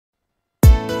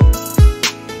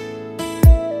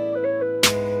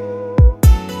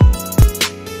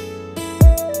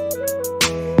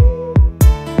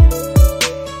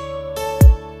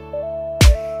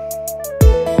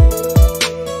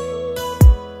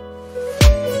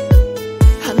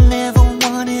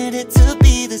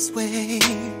this way.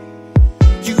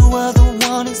 You were the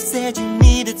one who said you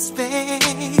needed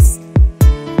space.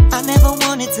 I never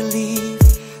wanted to leave.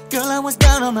 Girl, I was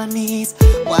down on my knees.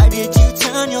 Why did you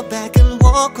turn your back and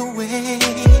walk away?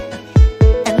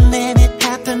 And then it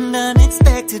happened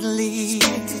unexpectedly.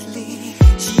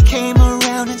 She came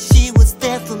around and she was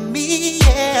there for me,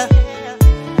 yeah.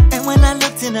 And when I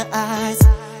looked in her eyes,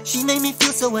 she made me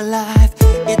feel so alive.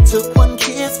 It took one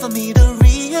kiss for me to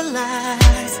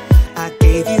realize I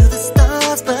gave you the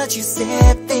stars, but you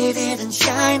said they didn't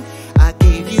shine. I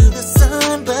gave you the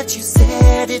sun, but you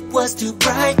said it was too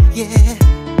bright, yeah.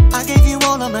 I gave you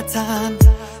all of my time.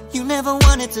 You never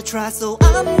wanted to try, so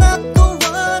I'm not the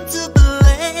one to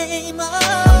blame.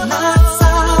 I'm not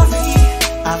sorry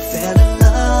I fell in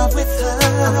love with her.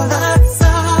 I'm not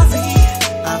sorry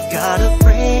I've gotta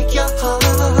break your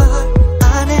heart.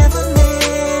 I never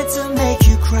meant to make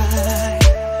you cry.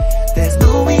 There's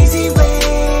no easy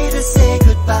way to say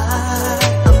goodbye.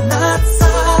 I'm not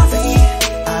sorry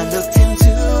I looked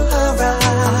into her eyes.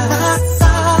 I'm not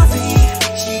sorry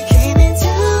she came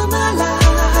into my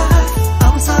life.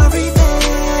 I'm sorry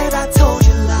that I told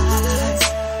you lies,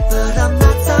 but I'm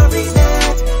not sorry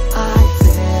that I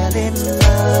fell in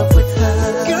love with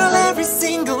her. Girl, every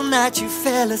single night you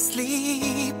fell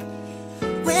asleep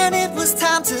when it was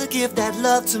time to give that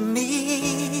love to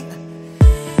me.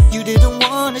 You didn't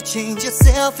want to change your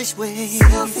selfish ways.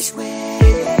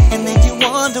 And then you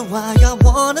wonder why I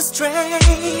wanna stray.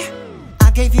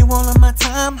 I gave you all of my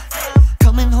time,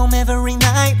 coming home every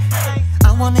night.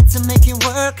 I wanted to make it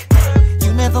work,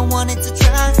 you never wanted to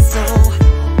try. So,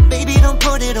 baby, don't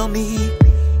put it on me.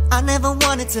 I never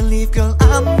wanted to leave, girl,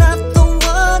 I'm not the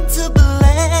one to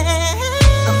blame.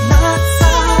 I'm not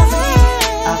sorry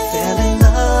I fell in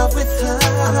love with her.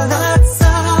 I'm not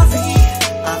sorry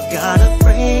I've gotta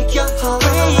break your heart. I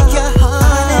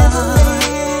never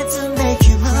meant to make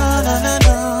you cry.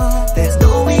 No. There's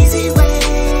no easy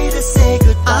way to say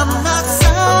goodbye. I'm not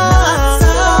sorry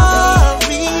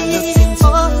I looked into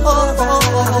her eyes.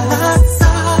 I'm not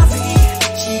sorry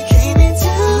she came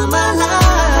into my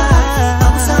life.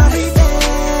 I'm sorry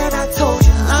that I told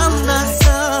you I'm not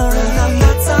sorry. I'm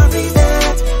not sorry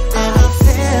that I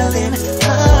fell in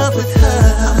love with her.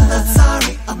 I'm not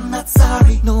sorry, I'm not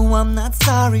sorry. No, I'm not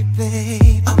sorry,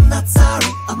 babe. I'm not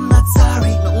sorry, I'm not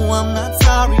sorry. No, I'm not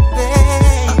sorry,